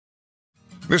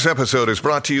This episode is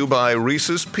brought to you by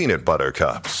Reese's Peanut Butter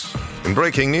Cups. In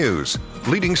breaking news,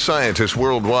 leading scientists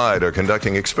worldwide are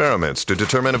conducting experiments to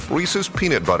determine if Reese's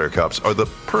Peanut Butter Cups are the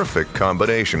perfect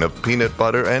combination of peanut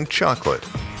butter and chocolate.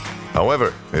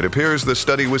 However, it appears the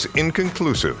study was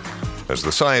inconclusive, as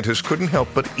the scientists couldn't help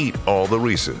but eat all the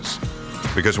Reese's.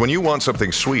 Because when you want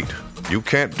something sweet, you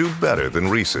can't do better than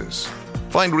Reese's.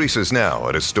 Find Reese's now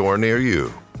at a store near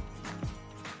you.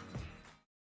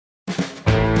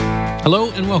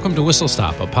 Hello and welcome to Whistle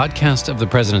Stop, a podcast of the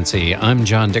presidency. I'm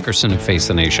John Dickerson of Face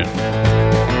the Nation.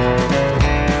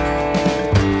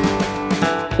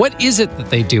 What is it that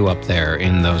they do up there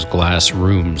in those glass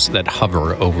rooms that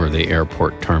hover over the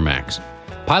airport tarmacs?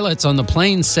 Pilots on the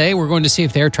plane say we're going to see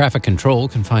if the air traffic control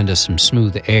can find us some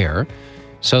smooth air.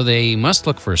 So they must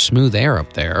look for smooth air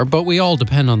up there, but we all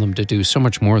depend on them to do so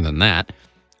much more than that.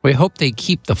 We hope they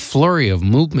keep the flurry of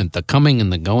movement, the coming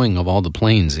and the going of all the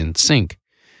planes in sync.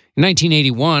 In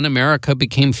 1981, America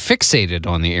became fixated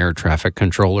on the air traffic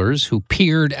controllers who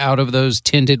peered out of those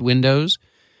tinted windows,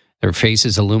 their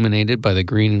faces illuminated by the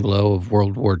green glow of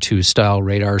World War II-style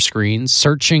radar screens,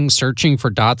 searching for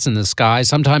dots in the sky,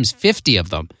 sometimes 50 of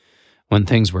them when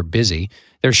things were busy.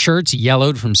 Their shirts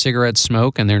yellowed from cigarette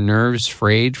smoke and their nerves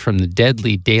frayed from the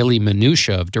deadly daily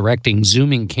minutia of directing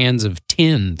zooming cans of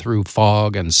tin through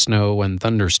fog and snow and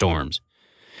thunderstorms.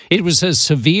 It was a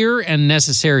severe and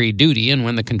necessary duty, and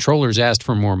when the controllers asked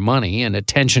for more money and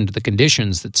attention to the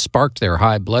conditions that sparked their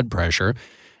high blood pressure,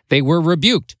 they were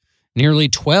rebuked. Nearly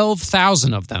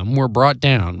 12,000 of them were brought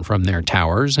down from their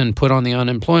towers and put on the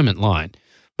unemployment line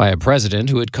by a president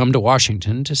who had come to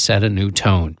Washington to set a new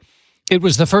tone. It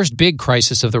was the first big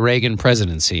crisis of the Reagan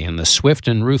presidency, and the swift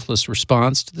and ruthless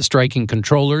response to the striking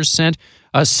controllers sent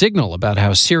a signal about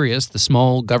how serious the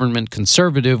small government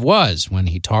conservative was when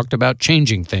he talked about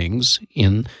changing things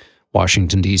in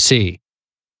Washington, D.C.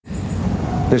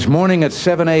 This morning at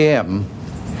 7 a.m.,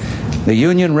 the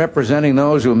union representing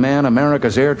those who man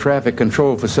America's air traffic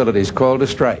control facilities called a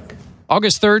strike.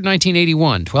 August 3rd,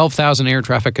 1981, 12,000 air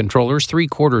traffic controllers,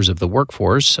 three-quarters of the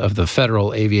workforce of the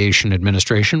Federal Aviation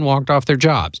Administration, walked off their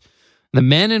jobs. The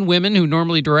men and women who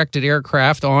normally directed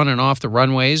aircraft on and off the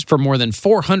runways for more than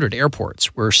 400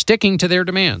 airports were sticking to their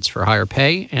demands for higher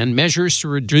pay and measures to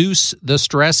reduce the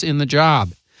stress in the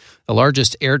job. The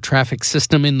largest air traffic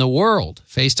system in the world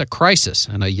faced a crisis,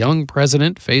 and a young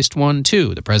president faced one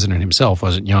too. The president himself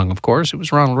wasn't young, of course. It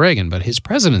was Ronald Reagan, but his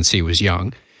presidency was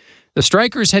young. The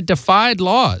strikers had defied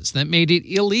laws that made it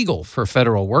illegal for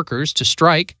federal workers to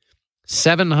strike.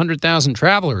 700,000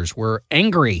 travelers were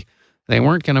angry. They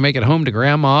weren't going to make it home to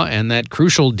Grandma, and that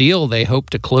crucial deal they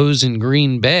hoped to close in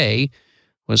Green Bay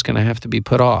was going to have to be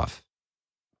put off.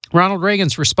 Ronald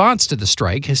Reagan's response to the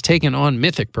strike has taken on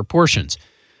mythic proportions.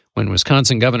 When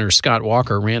Wisconsin Governor Scott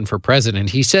Walker ran for president,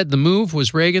 he said the move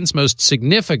was Reagan's most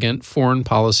significant foreign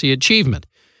policy achievement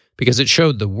because it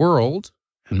showed the world,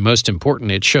 and most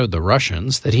important, it showed the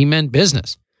Russians, that he meant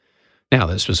business. Now,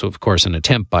 this was, of course, an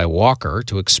attempt by Walker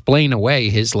to explain away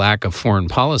his lack of foreign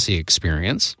policy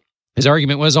experience. His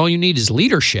argument was all you need is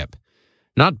leadership,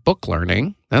 not book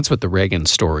learning. That's what the Reagan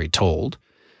story told.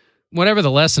 Whatever the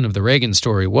lesson of the Reagan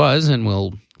story was, and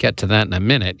we'll get to that in a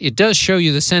minute, it does show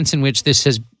you the sense in which this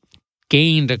has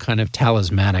gained a kind of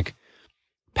talismanic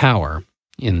power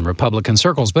in Republican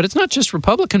circles. But it's not just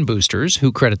Republican boosters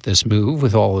who credit this move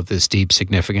with all of this deep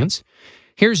significance.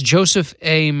 Here's Joseph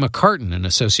A. McCartin, an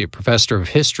associate professor of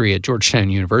history at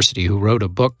Georgetown University, who wrote a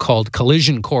book called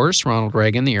Collision Course, Ronald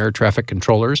Reagan, the Air Traffic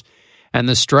Controllers, and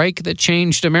the Strike That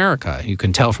Changed America. You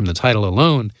can tell from the title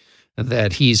alone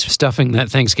that he's stuffing that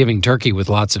Thanksgiving turkey with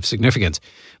lots of significance.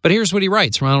 But here's what he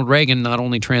writes. Ronald Reagan not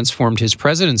only transformed his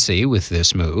presidency with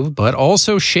this move, but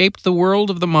also shaped the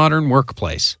world of the modern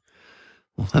workplace.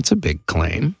 Well, that's a big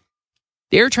claim.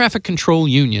 The Air Traffic Control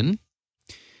Union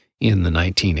in the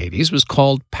 1980s was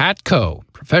called PATCO,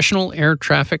 Professional Air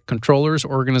Traffic Controllers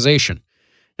Organization.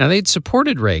 Now, they'd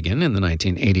supported Reagan in the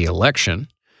 1980 election,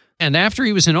 and after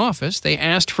he was in office, they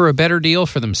asked for a better deal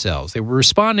for themselves. They were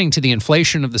responding to the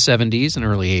inflation of the 70s and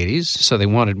early 80s, so they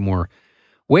wanted more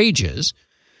wages.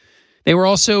 They were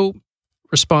also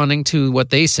responding to what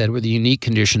they said were the unique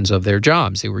conditions of their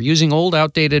jobs. They were using old,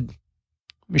 outdated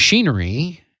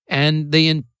machinery, and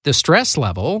the stress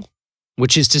level,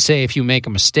 which is to say if you make a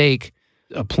mistake,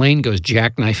 a plane goes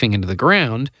jackknifing into the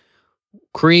ground,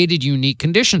 created unique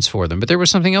conditions for them. But there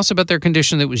was something else about their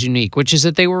condition that was unique, which is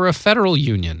that they were a federal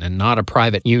union and not a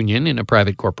private union in a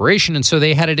private corporation, and so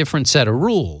they had a different set of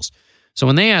rules. So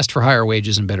when they asked for higher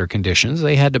wages and better conditions,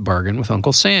 they had to bargain with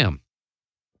Uncle Sam.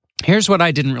 Here's what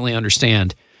I didn't really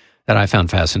understand that I found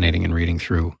fascinating in reading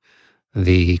through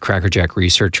the Crackerjack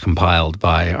research compiled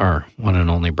by our one and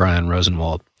only Brian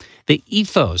Rosenwald. The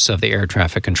ethos of the air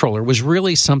traffic controller was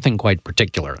really something quite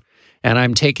particular. And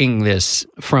I'm taking this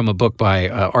from a book by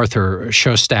Arthur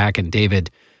Shostak and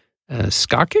David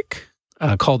Skakik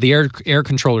called The Air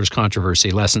Controllers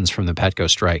Controversy, Lessons from the Patco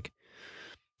Strike.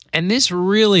 And this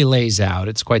really lays out,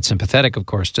 it's quite sympathetic, of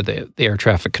course, to the air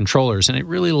traffic controllers, and it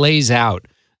really lays out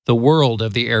the world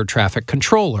of the air traffic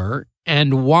controller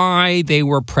and why they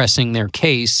were pressing their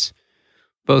case,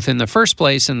 both in the first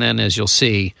place and then, as you'll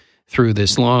see, through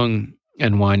this long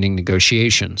and winding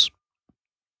negotiations.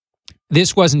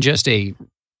 This wasn't just a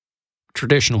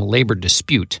traditional labor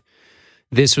dispute.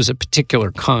 This was a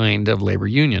particular kind of labor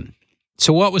union.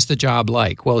 So what was the job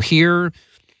like? Well, here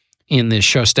in this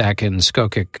Shostak and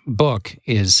Skokik book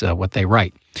is what they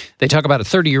write. They talk about a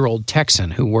 30-year-old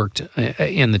Texan who worked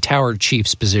in the tower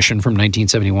chief's position from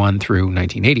 1971 through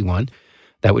 1981.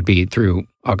 That would be through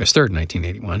August 3rd,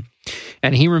 1981.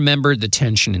 And he remembered the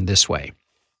tension in this way.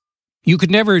 You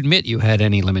could never admit you had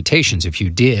any limitations. If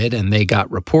you did and they got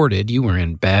reported, you were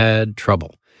in bad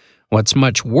trouble. What's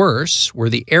much worse were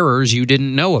the errors you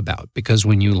didn't know about, because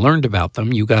when you learned about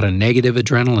them, you got a negative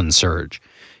adrenaline surge.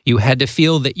 You had to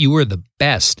feel that you were the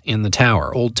best in the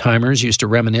tower. Old-timers used to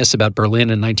reminisce about Berlin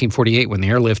in 1948 when the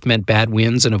airlift meant bad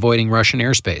winds and avoiding Russian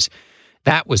airspace.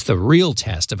 That was the real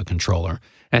test of a controller,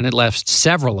 and it left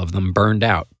several of them burned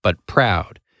out, but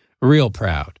proud, real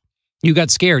proud. You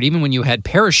got scared even when you had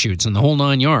parachutes and the whole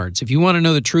 9 yards. If you want to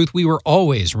know the truth, we were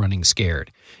always running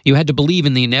scared. You had to believe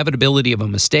in the inevitability of a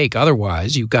mistake,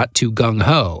 otherwise you got too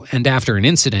gung-ho, and after an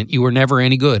incident, you were never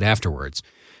any good afterwards.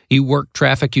 You worked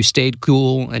traffic, you stayed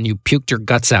cool, and you puked your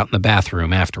guts out in the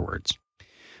bathroom afterwards.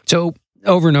 So,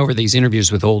 over and over, these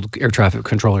interviews with old air traffic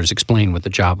controllers explain what the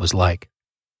job was like.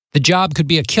 The job could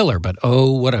be a killer, but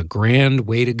oh, what a grand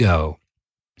way to go.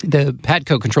 The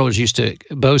Patco controllers used to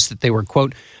boast that they were,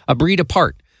 quote, a breed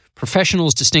apart,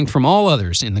 professionals distinct from all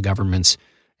others in the government's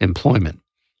employment.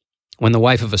 When the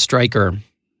wife of a striker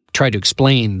tried to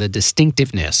explain the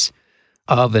distinctiveness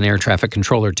of an air traffic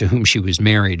controller to whom she was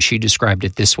married, she described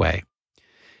it this way.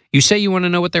 You say you want to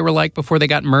know what they were like before they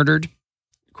got murdered?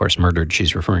 Of course, murdered,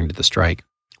 she's referring to the strike.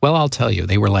 Well, I'll tell you,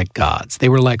 they were like gods. They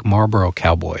were like Marlboro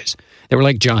cowboys. They were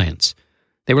like giants.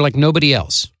 They were like nobody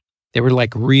else. They were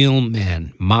like real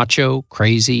men, macho,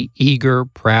 crazy, eager,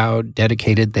 proud,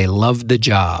 dedicated. They loved the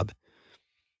job.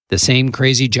 The same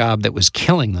crazy job that was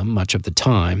killing them much of the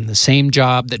time, the same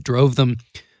job that drove them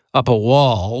up a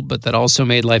wall, but that also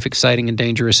made life exciting and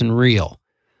dangerous and real.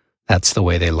 That's the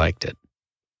way they liked it.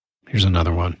 Here's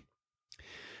another one.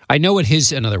 I know what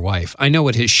his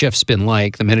shift's been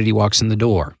like the minute he walks in the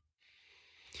door.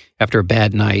 After a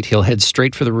bad night, he'll head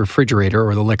straight for the refrigerator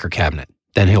or the liquor cabinet.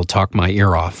 Then he'll talk my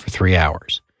ear off for 3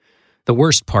 hours. The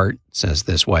worst part, says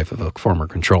this wife of a former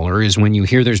controller, is when you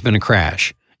hear there's been a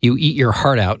crash. You eat your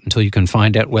heart out until you can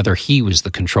find out whether he was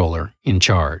the controller in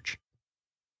charge.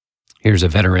 Here's a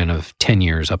veteran of 10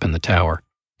 years up in the tower.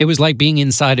 It was like being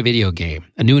inside a video game,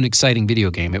 a new and exciting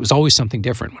video game. It was always something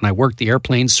different. When I worked the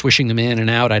airplanes, swishing them in and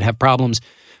out, I'd have problems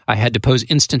I had to pose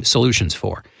instant solutions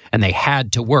for. And they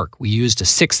had to work. We used a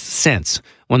sixth sense,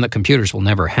 one that computers will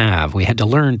never have. We had to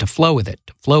learn to flow with it,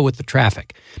 to flow with the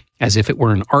traffic, as if it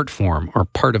were an art form or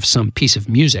part of some piece of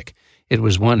music. It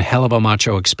was one hell of a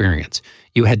macho experience.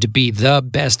 You had to be the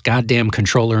best goddamn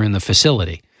controller in the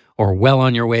facility, or well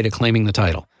on your way to claiming the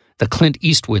title. The Clint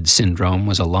Eastwood syndrome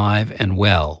was alive and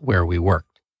well where we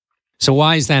worked. So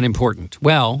why is that important?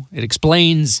 Well, it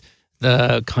explains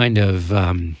the kind of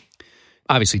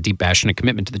obviously deep passionate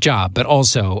commitment to the job, but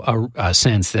also a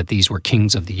sense that these were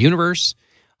kings of the universe,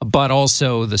 but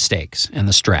also the stakes and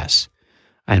the stress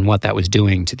and what that was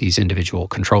doing to these individual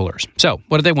controllers. So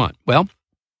what did they want? Well,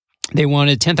 they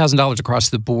wanted $10,000 across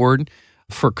the board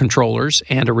for controllers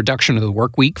and a reduction of the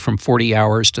work week from 40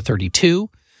 hours to 32.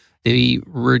 The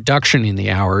reduction in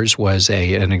the hours was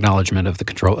an acknowledgement of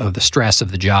the stress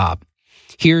of the job.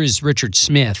 Here's Richard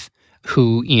Smith,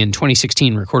 who in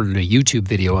 2016 recorded a YouTube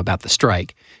video about the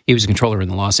strike. He was a controller in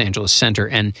the Los Angeles Center,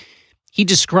 and he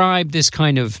described this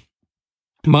kind of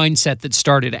mindset that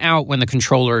started out when the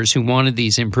controllers who wanted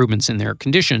these improvements in their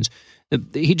conditions,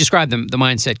 he described the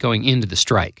mindset going into the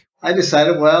strike. I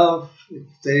decided, well, if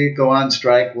they go on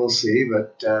strike, we'll see,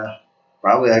 but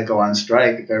probably I'd go on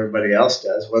strike if everybody else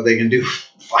does. What are they going to do,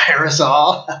 fire us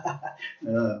all?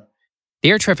 The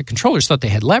air traffic controllers thought they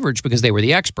had leverage because they were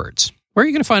the experts. Where are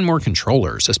you going to find more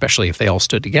controllers, especially if they all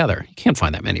stood together? You can't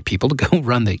find that many people to go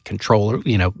run the controller,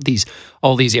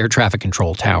 all these air traffic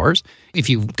control towers. If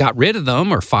you got rid of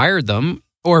them or fired them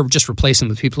or just replaced them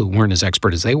with people who weren't as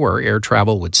expert as they were, air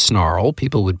travel would snarl.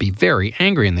 People would be very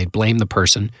angry and they'd blame the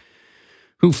person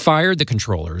who fired the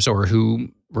controllers or who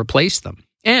replaced them.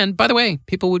 And, by the way,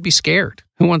 people would be scared.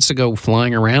 Who wants to go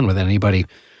flying around with anybody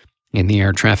in the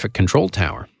air traffic control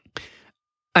tower?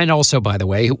 And also, by the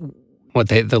way,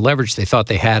 the leverage they thought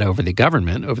they had over the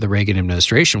government, over the Reagan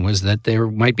administration, was that there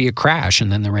might be a crash,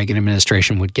 and then the Reagan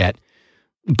administration would get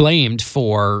blamed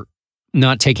for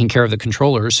not taking care of the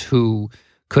controllers who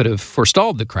could have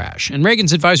forestalled the crash. And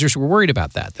Reagan's advisors were worried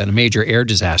about that a major air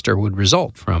disaster would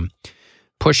result from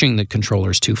pushing the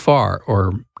controllers too far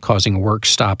or causing a work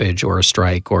stoppage or a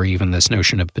strike or even this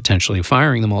notion of potentially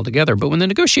firing them altogether. But when the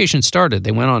negotiations started,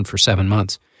 they went on for 7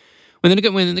 months. When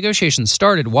the negotiations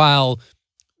started, while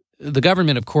the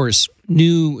government, of course,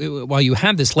 knew, while you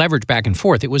had this leverage back and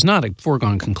forth, it was not a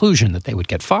foregone conclusion that they would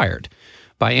get fired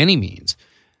by any means.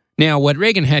 Now, what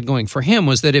Reagan had going for him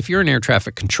was that if you're an air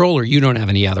traffic controller, you don't have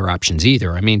any other options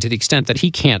either. I mean, to the extent that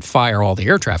he can't fire all the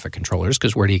air traffic controllers,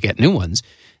 because where do you get new ones?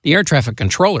 The air traffic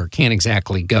controller can't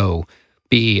exactly go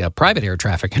be a private air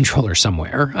traffic controller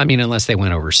somewhere. I mean, unless they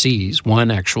went overseas.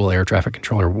 One actual air traffic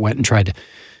controller went and tried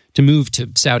to move to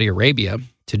Saudi Arabia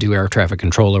to do air traffic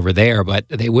control over there, but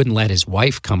they wouldn't let his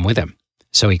wife come with him,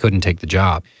 so he couldn't take the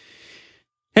job.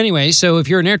 Anyway, so if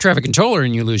you're an air traffic controller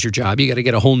and you lose your job, you got to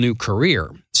get a whole new career.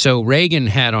 So Reagan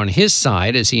had on his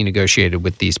side, as he negotiated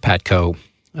with these PATCO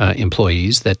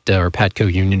employees that are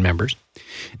PATCO union members,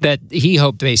 that he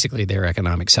hoped basically their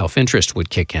economic self-interest would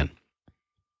kick in.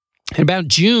 In about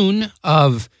June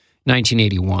of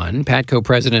 1981, PATCO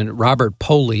President Robert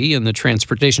Poley and the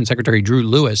Transportation Secretary Drew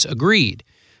Lewis agreed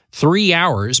 3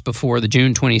 hours before the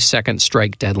June 22nd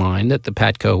strike deadline that the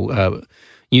PATCO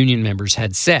union members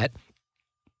had set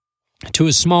to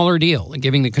a smaller deal,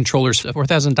 giving the controllers a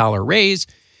 $4,000 raise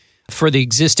for the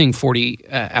existing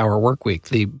 40-hour work week.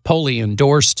 The Poley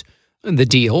endorsed the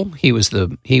deal. He was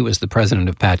the president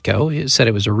of PATCO. He said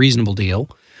it was a reasonable deal,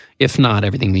 if not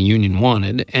everything the union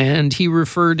wanted, and he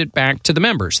referred it back to the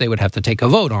members. They would have to take a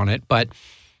vote on it, but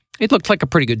it looked like a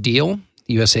pretty good deal.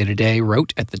 The USA Today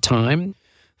wrote at the time,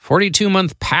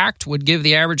 42-month pact would give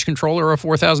the average controller a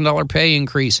 $4,000 pay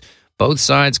increase. Both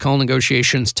sides call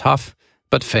negotiations tough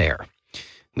but fair.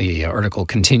 The article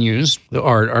continues, the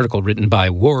article written by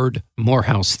Ward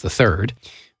Morehouse III,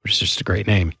 which is just a great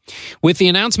name. With the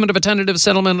announcement of a tentative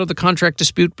settlement of the contract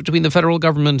dispute between the federal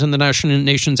government and the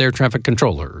nation's air traffic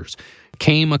controllers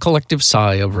came a collective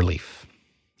sigh of relief.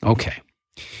 Okay.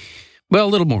 Well, a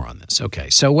little more on this. Okay.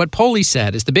 So what Poley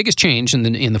said is the biggest change in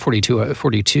the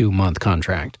 42-month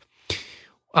contract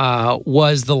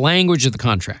was the language of the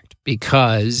contract,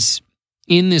 because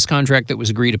in this contract that was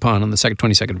agreed upon on the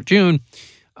 22nd of June,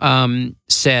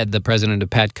 said the president of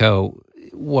PATCO,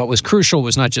 what was crucial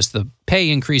was not just the pay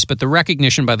increase, but the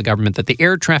recognition by the government that the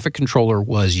air traffic controller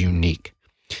was unique.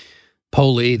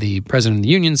 Poley, the president of the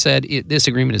union, said this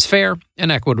agreement is fair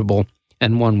and equitable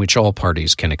and one which all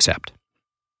parties can accept.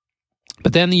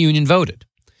 But then the union voted.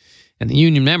 And the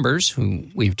union members, who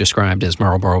we've described as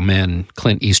Marlboro Men,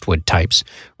 Clint Eastwood types,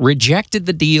 rejected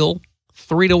the deal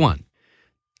 3-1.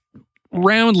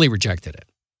 Roundly rejected it.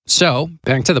 So,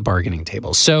 back to the bargaining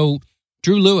table. So,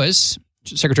 Drew Lewis,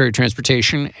 Secretary of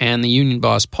Transportation, and the union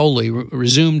boss Poley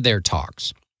resumed their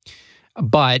talks.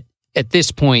 But at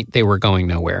this point, they were going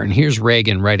nowhere. And here's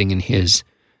Reagan writing in his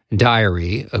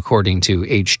diary, according to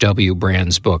H.W.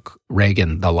 Brand's book,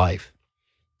 Reagan, The Life.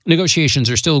 Negotiations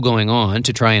are still going on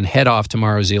to try and head off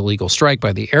tomorrow's illegal strike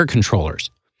by the air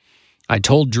controllers. I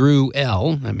told Drew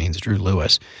L., that means Drew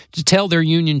Lewis, to tell their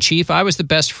union chief I was the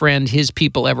best friend his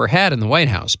people ever had in the White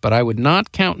House, but I would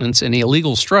not countenance any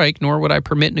illegal strike, nor would I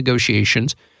permit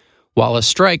negotiations while a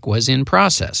strike was in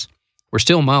process. We're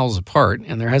still miles apart,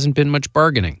 and there hasn't been much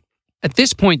bargaining. At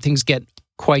this point, things get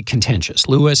quite contentious.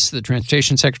 Lewis, the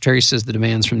transportation secretary, says the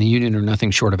demands from the union are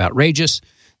nothing short of outrageous.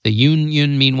 The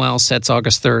union, meanwhile, sets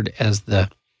August 3rd as the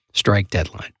strike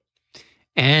deadline.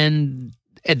 And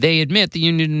they admit, the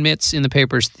union admits in the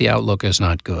papers, that the outlook is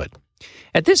not good.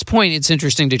 At this point, it's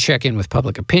interesting to check in with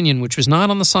public opinion, which was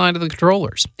not on the side of the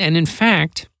controllers. And in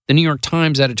fact, the New York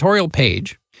Times editorial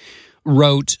page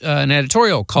wrote an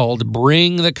editorial called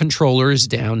Bring the Controllers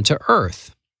Down to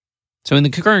Earth. So in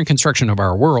the current construction of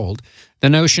our world, the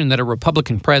notion that a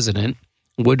Republican president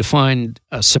would find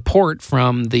support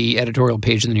from the editorial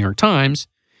page of the New York Times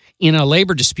in a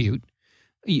labor dispute,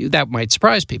 that might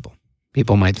surprise people.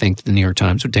 People might think that the New York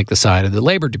Times would take the side of the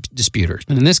labor disputers.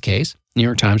 But in this case, the New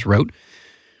York Times wrote,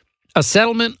 a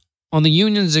settlement on the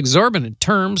union's exorbitant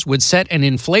terms would set an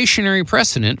inflationary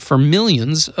precedent for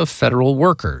millions of federal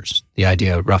workers. The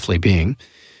idea roughly being,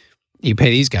 you pay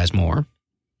these guys more,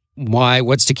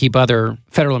 what's to keep other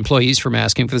federal employees from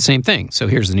asking for the same thing? So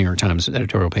here's the New York Times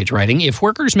editorial page writing, if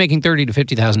workers making $30,000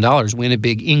 to $50,000 win a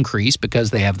big increase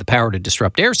because they have the power to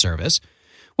disrupt air service,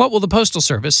 what will the Postal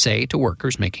Service say to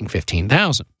workers making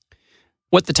 $15,000?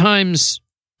 What the Times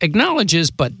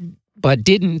acknowledges but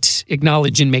didn't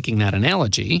acknowledge in making that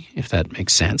analogy, if that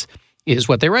makes sense, is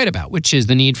what they write about, which is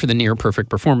the need for the near-perfect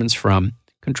performance from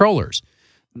controllers.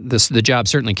 The job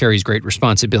certainly carries great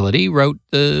responsibility, wrote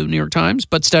the New York Times,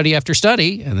 but study after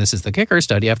study, and this is the kicker,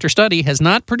 study after study, has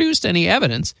not produced any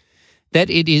evidence that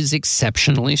it is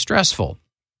exceptionally stressful.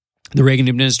 The Reagan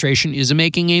administration is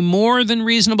making a more than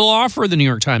reasonable offer, the New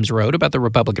York Times wrote about the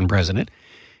Republican president.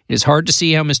 It is hard to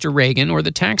see how Mr. Reagan or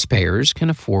the taxpayers can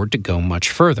afford to go much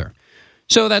further.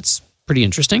 So that's pretty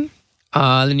interesting.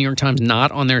 The New York Times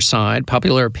not on their side,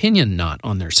 popular opinion not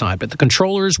on their side, but the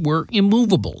controllers were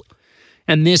immovable.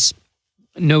 And this,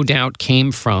 no doubt,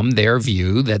 came from their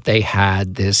view that they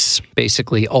had this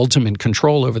basically ultimate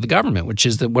control over the government, which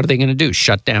is that what are they going to do,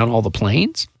 shut down all the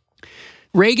planes?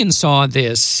 Reagan saw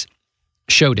this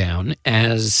showdown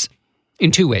as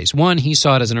in two ways. One, he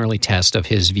saw it as an early test of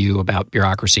his view about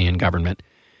bureaucracy and government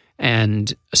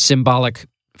and a symbolic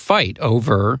fight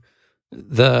over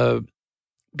the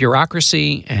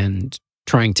bureaucracy and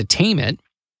trying to tame it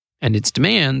and its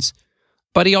demands.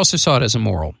 But he also saw it as a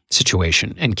moral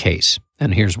situation and case,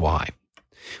 and here's why.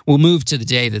 We'll move to the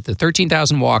day that the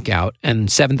 13,000 walkout and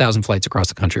 7,000 flights across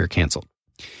the country are canceled.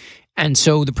 And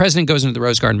so the president goes into the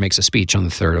Rose Garden and makes a speech on the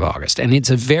 3rd of August. And it's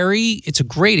a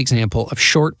great example of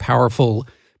short, powerful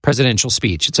presidential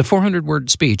speech. It's a 400-word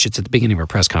speech. It's at the beginning of a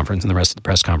press conference, and the rest of the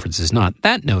press conference is not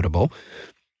that notable.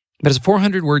 But it's a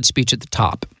 400-word speech at the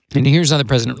top. And here's how the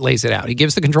president lays it out. He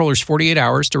gives the controllers 48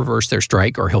 hours to reverse their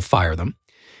strike, or he'll fire them.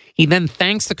 He then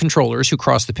thanks the controllers who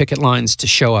crossed the picket lines to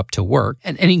show up to work,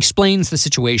 and he explains the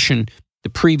situation, the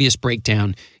previous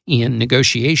breakdown in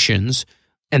negotiations,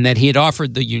 and that he had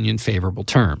offered the union favorable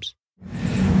terms.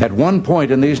 At one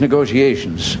point in these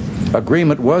negotiations,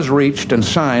 agreement was reached and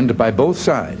signed by both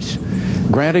sides,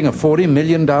 granting a $40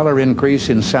 million increase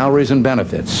in salaries and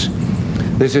benefits.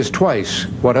 This is twice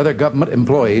what other government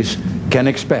employees can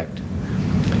expect.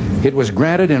 It was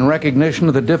granted in recognition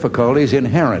of the difficulties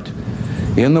inherent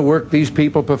in the work these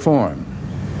people perform.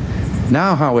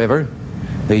 Now, however,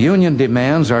 the union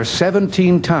demands are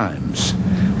 17 times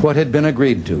what had been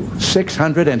agreed to,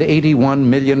 $681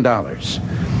 million.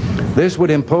 This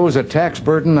would impose a tax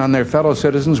burden on their fellow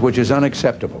citizens which is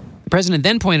unacceptable. The president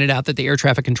then pointed out that the air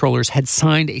traffic controllers had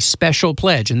signed a special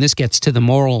pledge, and this gets to the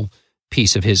moral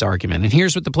piece of his argument. And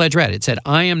here's what the pledge read. It said,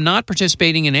 I am not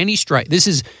participating in any strike. This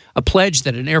is a pledge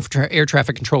that an air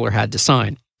traffic controller had to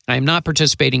sign. I am not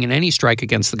participating in any strike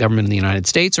against the government of the United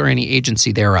States or any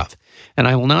agency thereof. And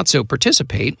I will not so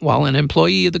participate while an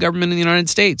employee of the government of the United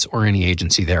States or any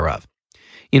agency thereof.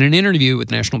 In an interview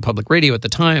with National Public Radio at the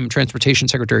time, Transportation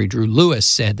Secretary Drew Lewis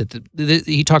said that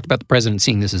he talked about the president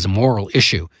seeing this as a moral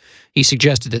issue. He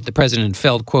suggested that the president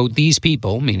felt, quote, these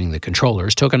people, meaning the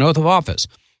controllers, took an oath of office.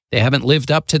 They haven't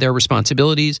lived up to their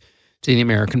responsibilities to the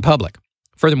American public.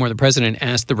 Furthermore, the president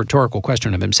asked the rhetorical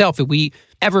question of himself, if we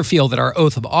ever feel that our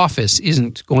oath of office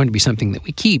isn't going to be something that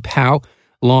we keep, how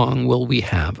long will we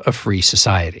have a free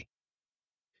society?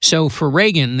 So for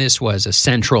Reagan, this was a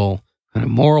central kind of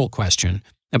moral question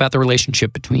about the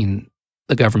relationship between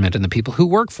the government and the people who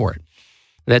work for it.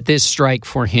 That this strike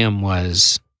for him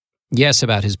was, yes,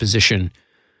 about his position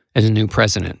as a new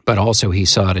president, but also he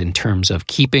saw it in terms of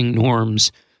keeping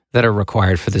norms that are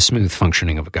required for the smooth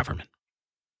functioning of a government.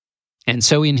 And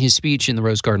so in his speech in the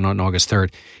Rose Garden on August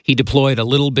 3rd, he deployed a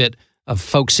little bit of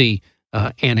folksy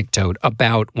anecdote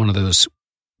about one of those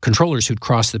controllers who'd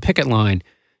crossed the picket line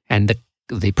and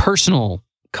the personal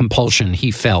compulsion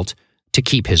he felt to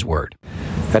keep his word.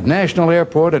 At National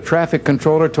Airport, a traffic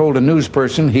controller told a news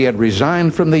person he had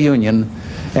resigned from the union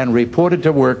and reported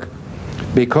to work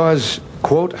because,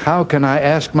 quote, how can I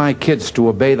ask my kids to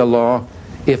obey the law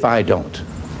if I don't,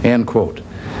 end quote.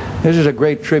 This is a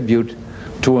great tribute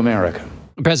to America.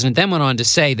 The president then went on to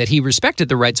say that he respected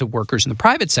the rights of workers in the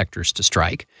private sectors to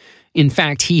strike. In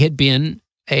fact, he had been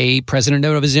a president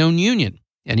of his own union.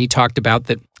 And he talked about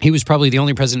that he was probably the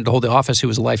only president to hold the office who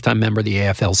was a lifetime member of the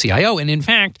AFL-CIO. And in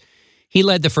fact, he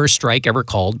led the first strike ever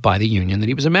called by the union that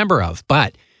he was a member of.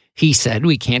 But he said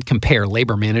we can't compare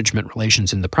labor management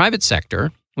relations in the private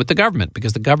sector with the government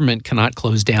because the government cannot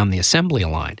close down the assembly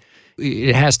line.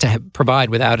 It has to provide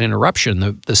without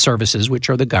interruption the services which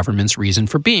are the government's reason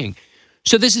for being.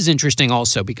 So this is interesting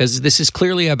also because this is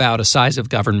clearly about a size of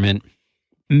government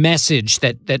message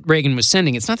that Reagan was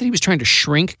sending. It's not that he was trying to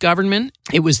shrink government.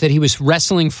 It was that he was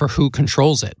wrestling for who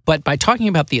controls it. But by talking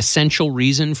about the essential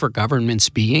reason for government's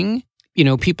being,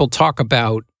 people talk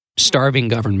about starving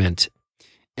government,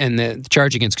 and the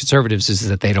charge against conservatives is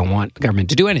that they don't want the government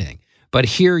to do anything. But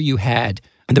here you had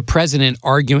the president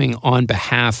arguing on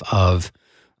behalf of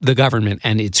the government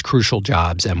and its crucial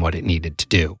jobs and what it needed to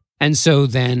do. And so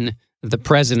then the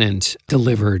president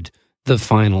delivered the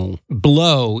final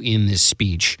blow in this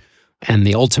speech and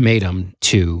the ultimatum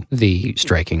to the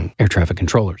striking air traffic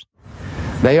controllers.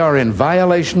 They are in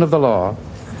violation of the law,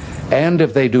 and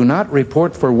if they do not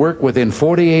report for work within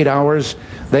 48 hours,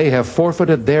 they have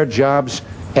forfeited their jobs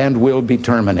and will be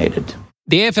terminated.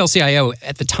 The AFL-CIO,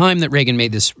 at the time that Reagan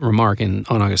made this remark on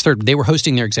August 3rd, they were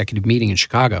hosting their executive meeting in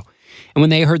Chicago. And when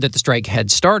they heard that the strike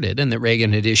had started and that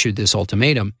Reagan had issued this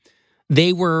ultimatum,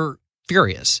 they were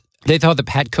furious. They thought that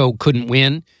Patco couldn't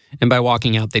win, and by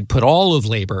walking out, they'd put all of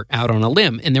labor out on a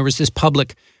limb. And there was this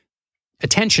public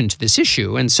attention to this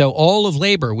issue. And so all of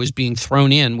labor was being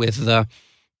thrown in with the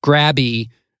grabby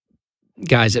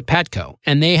guys at Patco.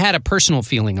 And they had a personal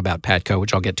feeling about Patco,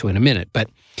 which I'll get to in a minute. But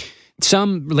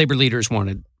some labor leaders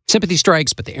wanted sympathy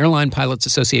strikes, but the Airline Pilots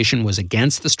Association was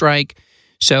against the strike.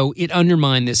 So it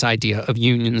undermined this idea of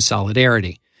union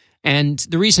solidarity. And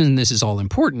the reason this is all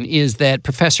important is that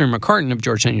Professor McCartan of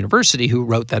Georgetown University, who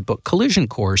wrote that book Collision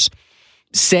Course,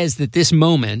 says that this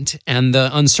moment and the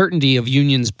uncertainty of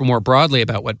unions more broadly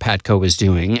about what Patco was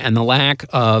doing and the lack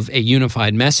of a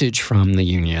unified message from the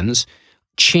unions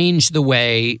changed the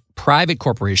way private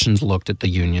corporations looked at the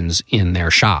unions in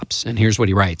their shops. And here's what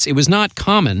he writes. It was not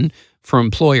common for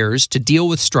employers to deal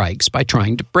with strikes by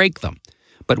trying to break them.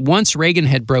 But once Reagan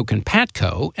had broken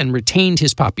Patco and retained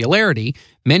his popularity,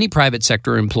 many private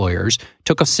sector employers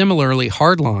took a similarly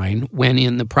hard line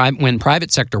when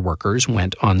private sector workers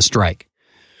went on strike.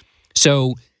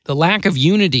 So the lack of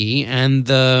unity and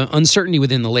the uncertainty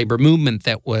within the labor movement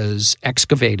that was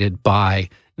excavated by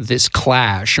this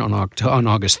clash on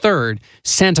August 3rd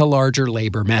sent a larger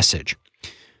labor message.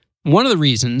 One of the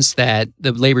reasons that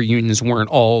the labor unions weren't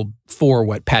all for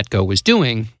what Patco was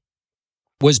doing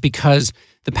was because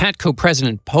the Patco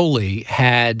president, Poley,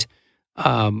 had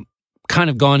kind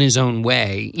of gone his own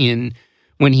way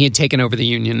when he had taken over the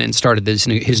union and started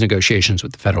his negotiations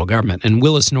with the federal government. And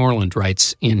Willis Norland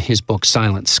writes in his book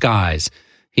Silent Skies,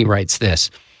 he writes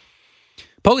this: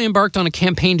 Poley embarked on a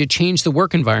campaign to change the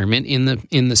work environment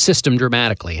in the system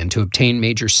dramatically and to obtain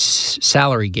major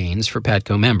salary gains for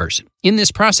Patco members. In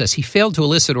this process, he failed to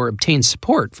elicit or obtain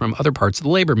support from other parts of the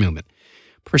labor movement.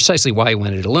 Precisely why he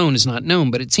went it alone is not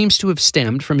known, but it seems to have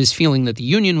stemmed from his feeling that the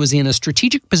union was in a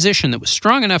strategic position that was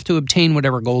strong enough to obtain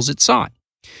whatever goals it sought.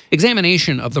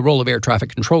 Examination of the role of air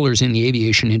traffic controllers in the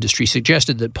aviation industry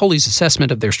suggested that Poley's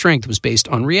assessment of their strength was based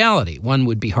on reality. One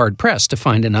would be hard-pressed to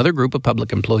find another group of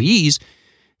public employees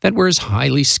that were as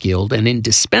highly skilled and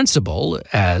indispensable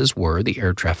as were the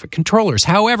air traffic controllers.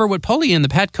 However, what Poley and the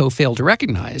Patco failed to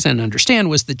recognize and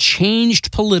understand was the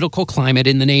changed political climate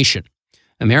in the nation.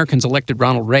 Americans elected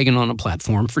Ronald Reagan on a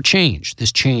platform for change.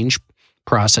 This change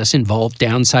process involved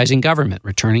downsizing government,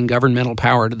 returning governmental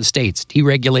power to the states,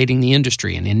 deregulating the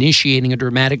industry, and initiating a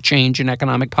dramatic change in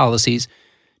economic policies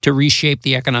to reshape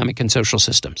the economic and social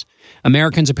systems.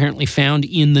 Americans apparently found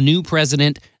in the new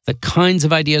president the kinds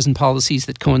of ideas and policies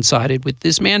that coincided with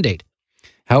this mandate.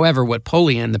 However, what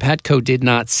Poley and the Patco did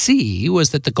not see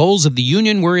was that the goals of the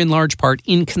union were in large part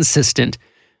inconsistent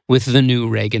with the new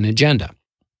Reagan agenda.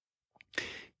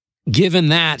 Given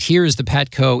that, here's a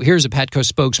Patco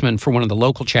spokesman for one of the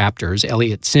local chapters,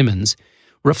 Elliot Simmons,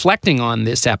 reflecting on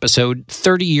this episode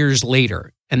 30 years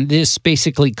later, and this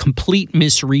basically complete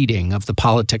misreading of the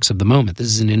politics of the moment. This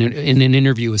is in an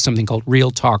interview with something called Real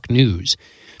Talk News.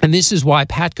 And this is why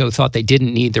Patco thought they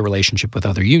didn't need the relationship with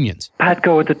other unions.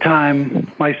 Patco at the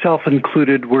time, myself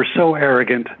included, were so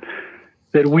arrogant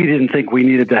that we didn't think we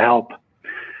needed the help.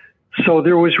 So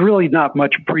there was really not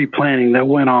much pre-planning that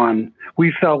went on.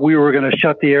 We felt we were going to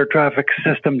shut the air traffic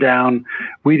system down.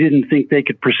 We didn't think they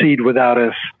could proceed without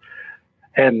us.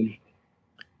 And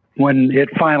when it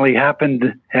finally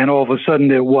happened and all of a sudden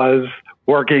it was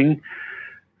working,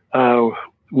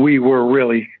 we were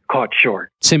really caught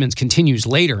short. Simmons continues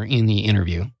later in the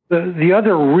interview. The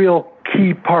other real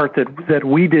key part that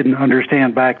we didn't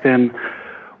understand back then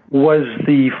was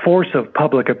the force of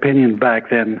public opinion back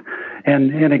then.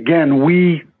 And again,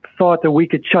 we thought that we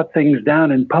could shut things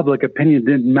down and public opinion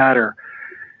didn't matter.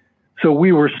 So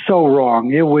we were so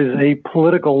wrong. It was a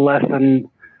political lesson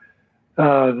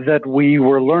that we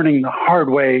were learning the hard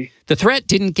way. The threat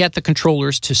didn't get the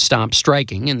controllers to stop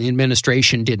striking, and the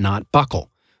administration did not buckle.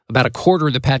 About a quarter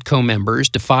of the PATCO members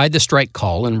defied the strike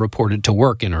call and reported to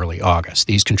work in early August.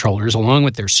 These controllers, along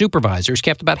with their supervisors,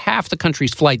 kept about half the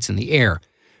country's flights in the air.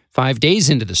 5 days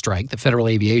into the strike, the Federal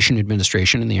Aviation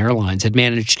Administration and the airlines had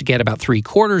managed to get about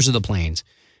 3/4 of the planes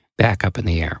back up in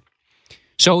the air.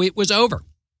 So it was over.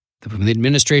 The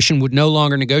administration would no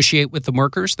longer negotiate with the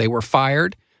workers. They were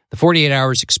fired. The 48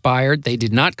 hours expired. They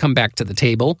did not come back to the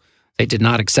table. They did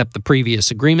not accept the previous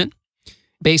agreement.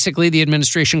 Basically, the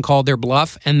administration called their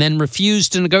bluff and then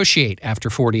refused to negotiate after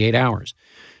 48 hours.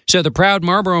 So the proud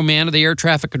Marlboro man of the Air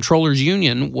Traffic Controllers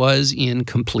Union was in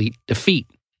complete defeat.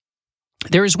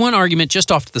 There is one argument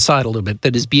just off to the side a little bit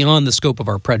that is beyond the scope of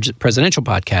our presidential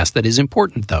podcast that is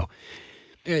important, though.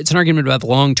 It's an argument about the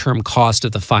long-term cost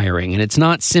of the firing, and it's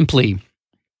not simply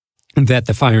that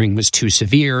the firing was too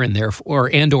severe and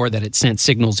therefore or that it sent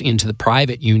signals into the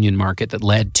private union market that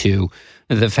led to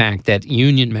the fact that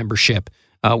union membership,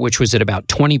 which was at about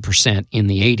 20% in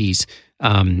the 80s,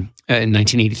 in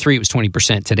 1983 it was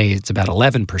 20%. Today it's about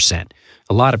 11%.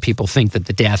 A lot of people think that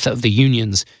the death of the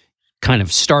unions kind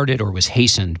of started or was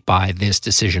hastened by this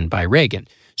decision by Reagan.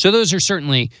 So those are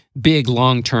certainly big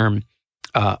long-term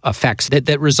effects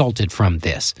that resulted from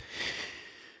this.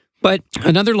 But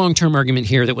another long-term argument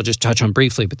here that we'll just touch on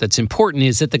briefly, but that's important,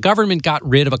 is that the government got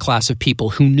rid of a class of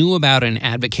people who knew about and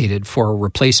advocated for a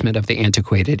replacement of the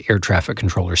antiquated air traffic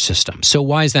controller system. So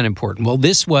why is that important? Well,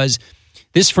 this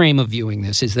frame of viewing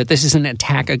this is that this is an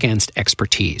attack against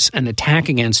expertise, an attack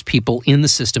against people in the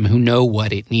system who know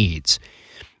what it needs.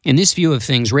 In this view of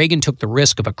things, Reagan took the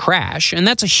risk of a crash, and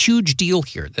that's a huge deal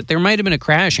here, that there might have been a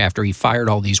crash after he fired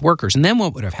all these workers, and then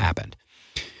what would have happened?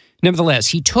 Nevertheless,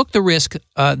 he took the risk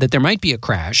that there might be a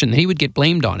crash and that he would get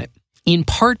blamed on it, in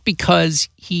part because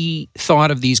he thought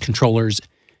of these controllers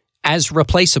as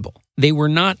replaceable. They were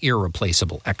not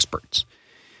irreplaceable experts.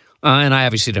 And I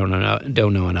obviously don't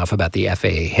know enough about the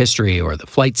FAA history or the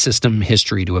flight system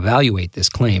history to evaluate this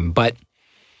claim, but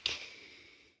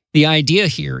the idea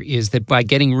here is that by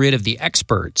getting rid of the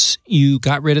experts, you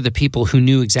got rid of the people who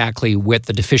knew exactly what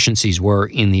the deficiencies were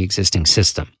in the existing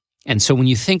system. And so when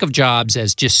you think of jobs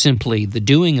as just simply the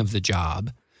doing of the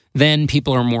job, then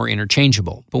people are more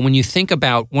interchangeable. But when you think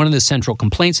about one of the central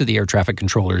complaints of the air traffic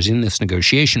controllers in this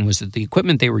negotiation was that the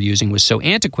equipment they were using was so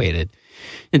antiquated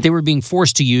that they were being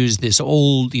forced to use these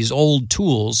old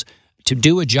tools to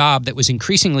do a job that was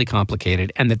increasingly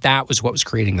complicated, and that was what was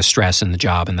creating the stress in the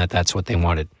job, and that's what they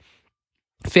wanted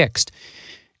fixed.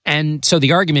 And so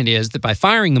the argument is that by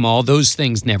firing them all, those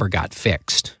things never got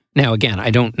fixed. Now, again,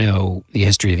 I don't know the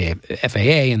history of the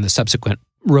FAA and the subsequent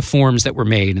reforms that were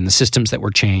made and the systems that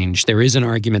were changed. There is an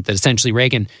argument that essentially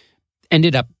Reagan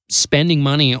ended up spending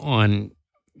money on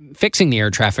fixing the air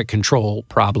traffic control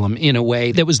problem in a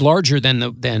way that was larger than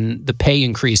the pay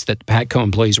increase that PATCO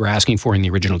employees were asking for in the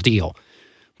original deal.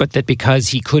 But that because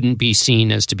he couldn't be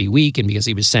seen as to be weak and because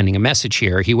he was sending a message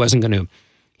here, he wasn't going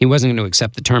to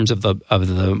accept the terms of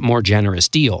the more generous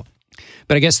deal.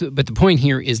 But the point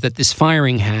here is that this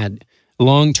firing had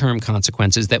long-term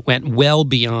consequences that went well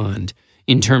beyond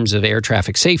in terms of air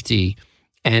traffic safety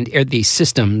and the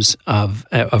systems of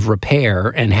repair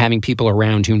and having people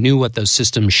around who knew what those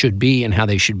systems should be and how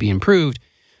they should be improved,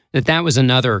 that was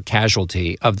another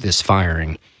casualty of this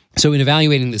firing. So in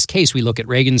evaluating this case, we look at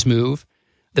Reagan's move,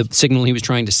 the signal he was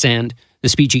trying to send, the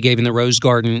speech he gave in the Rose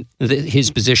Garden, his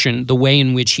position, the way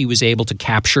in which he was able to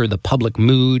capture the public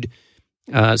mood,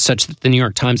 such that the New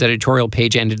York Times editorial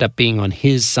page ended up being on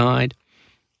his side.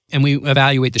 And we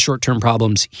evaluate the short-term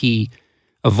problems he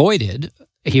avoided.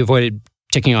 He avoided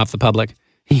ticking off the public.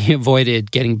 He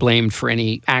avoided getting blamed for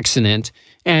any accident.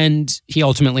 And he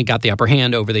ultimately got the upper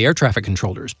hand over the air traffic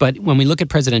controllers. But when we look at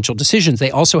presidential decisions,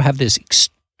 they also have this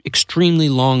extremely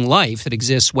long life that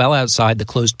exists well outside the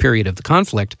closed period of the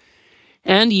conflict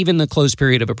and even the closed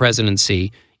period of a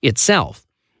presidency itself.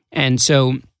 And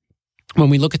so when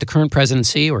we look at the current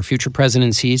presidency or future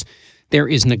presidencies, there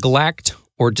is neglect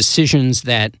or decisions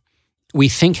that we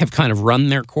think have kind of run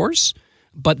their course,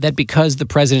 but that because the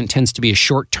president tends to be a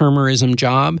short-termerism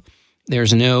job,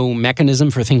 there's no mechanism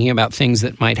for thinking about things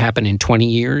that might happen in 20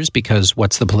 years because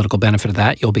what's the political benefit of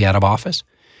that? You'll be out of office.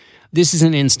 This is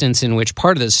an instance in which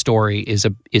part of this story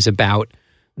is about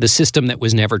the system that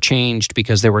was never changed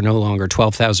because there were no longer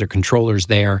 12,000 controllers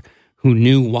there who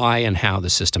knew why and how the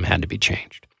system had to be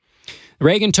changed.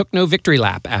 Reagan took no victory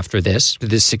lap after this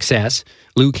success.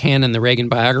 Lou Cannon, the Reagan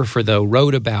biographer, though,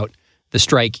 wrote about the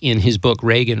strike in his book,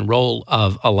 Reagan, Role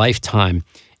of a Lifetime,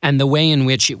 and the way in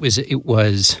which it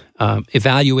was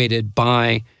evaluated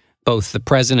by both the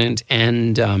president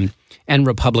and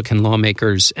Republican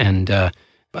lawmakers and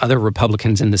other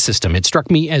Republicans in the system. It struck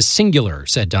me as singular,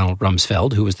 said Donald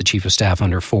Rumsfeld, who was the chief of staff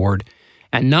under Ford,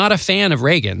 and not a fan of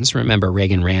Reagan's. Remember,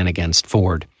 Reagan ran against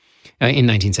Ford in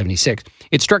 1976.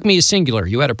 It struck me as singular.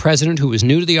 You had a president who was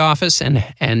new to the office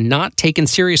and not taken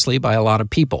seriously by a lot of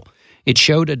people. It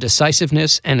showed a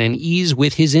decisiveness and an ease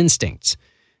with his instincts.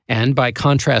 And by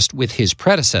contrast with his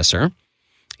predecessor,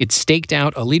 it staked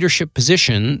out a leadership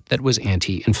position that was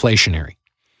anti-inflationary.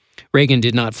 Reagan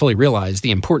did not fully realize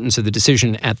the importance of the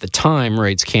decision at the time,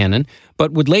 writes Cannon,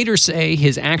 but would later say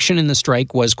his action in the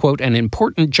strike was, quote, an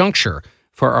important juncture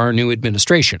for our new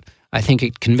administration. I think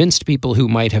it convinced people who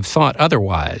might have thought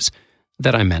otherwise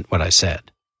that I meant what I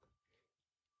said.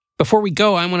 Before we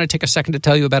go, I want to take a second to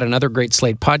tell you about another great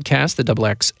Slate podcast, the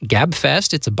XX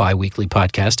Gabfest. It's a bi-weekly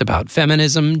podcast about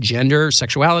feminism, gender,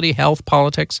 sexuality, health,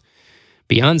 politics,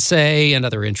 Beyonce, and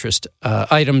other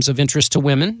items of interest to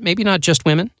women. Maybe not just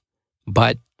women,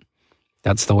 but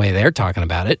that's the way they're talking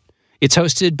about it. It's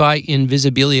hosted by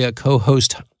Invisibilia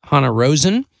co-host Hannah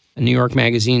Rosen, New York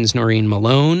Magazine's Noreen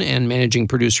Malone, and managing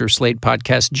producer of Slate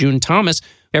podcast June Thomas.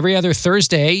 Every other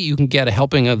Thursday, you can get a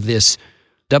helping of this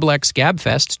XX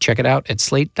Gabfest. Check it out at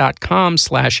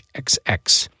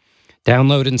slate.com/XX.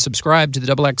 Download and subscribe to the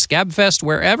XX Gabfest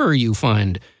wherever you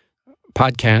find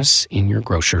podcasts in your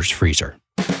grocer's freezer.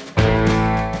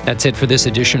 That's it for this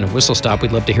edition of Whistle Stop.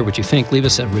 We'd love to hear what you think. Leave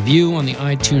us a review on the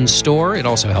iTunes Store. It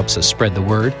also helps us spread the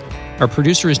word. Our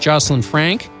producer is Jocelyn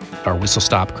Frank. Our Whistle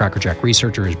Stop Crackerjack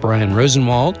researcher is Brian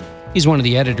Rosenwald. He's one of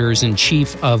the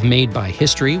editors-in-chief of Made by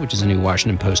History, which is a new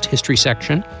Washington Post history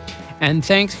section. And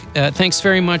thanks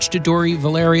very much to Dory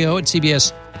Valerio at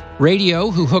CBS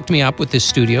Radio, who hooked me up with this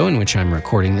studio in which I'm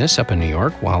recording this up in New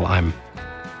York while I'm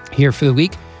here for the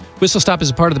week. Whistle Stop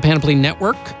is a part of the Panoply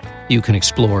Network. You can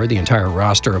explore the entire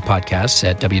roster of podcasts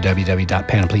at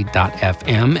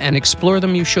www.panoply.fm, and explore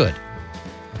them you should.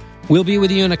 We'll be with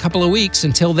you in a couple of weeks.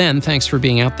 Until then, thanks for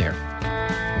being out there.